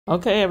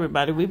Okay,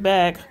 everybody, we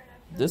back.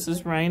 This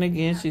is Raiyn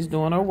again. She's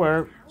doing her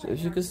work.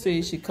 As you can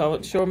see, she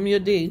showed me a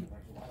D.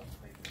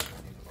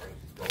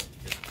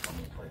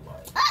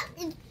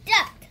 It's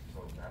stuck.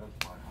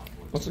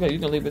 That's okay. You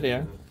can leave it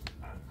there.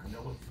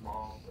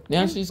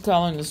 Now she's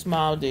calling the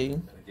small D.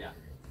 Yeah,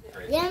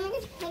 I'm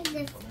going to take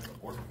this.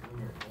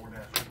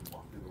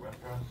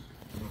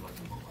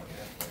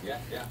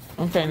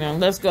 Okay, now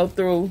let's go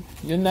through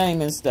your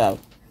name and stuff.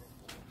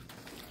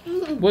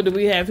 What do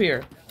we have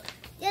here?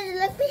 Just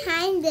look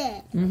behind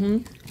it.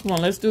 Come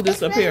on, let's do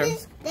this up here.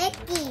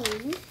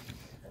 Sticky.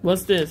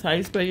 What's this? How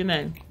you spell your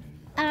name?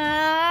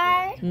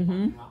 R.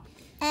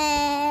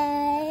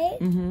 A.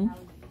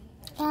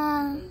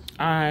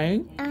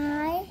 I.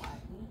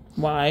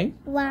 Y.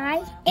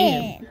 Y.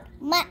 N.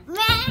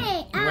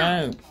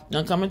 Right.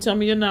 Now come and tell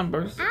me your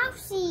numbers.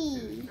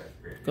 Ouchie.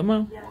 Come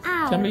on.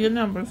 Ow. Tell me your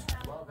numbers.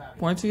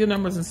 Point to your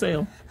numbers and say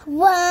them.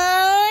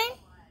 1.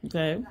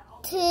 Okay.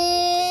 2.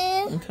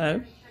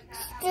 Okay.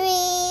 3.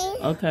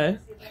 Okay.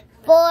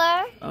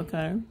 4.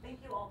 Okay.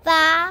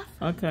 5.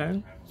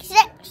 Okay.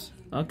 6.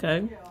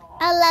 Okay.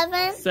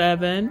 11.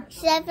 7.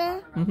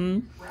 7.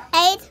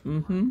 8.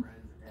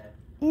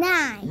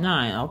 9.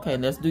 9. Okay,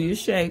 let's do your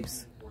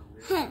shapes.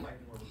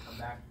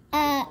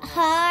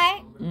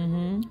 Heart.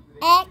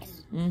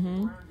 X.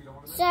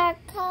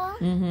 Circle.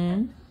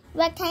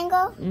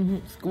 Rectangle.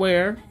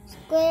 Square.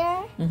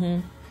 Square.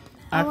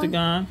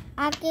 Octagon.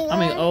 Octagon. I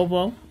mean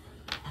oval.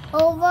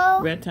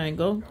 Oval.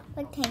 Rectangle.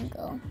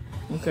 Rectangle.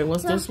 Okay,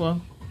 what's this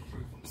one?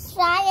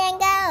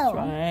 Triangle.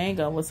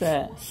 Triangle. What's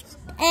that?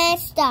 And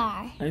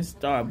star. A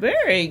star.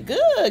 Very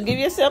good. Give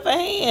yourself a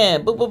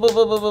hand.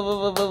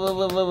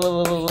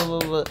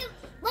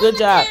 Good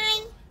job.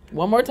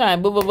 One more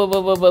time.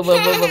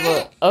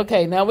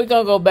 Okay, now we're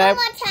gonna go back.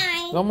 One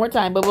more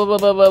time. One more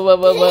time.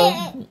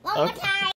 One more time.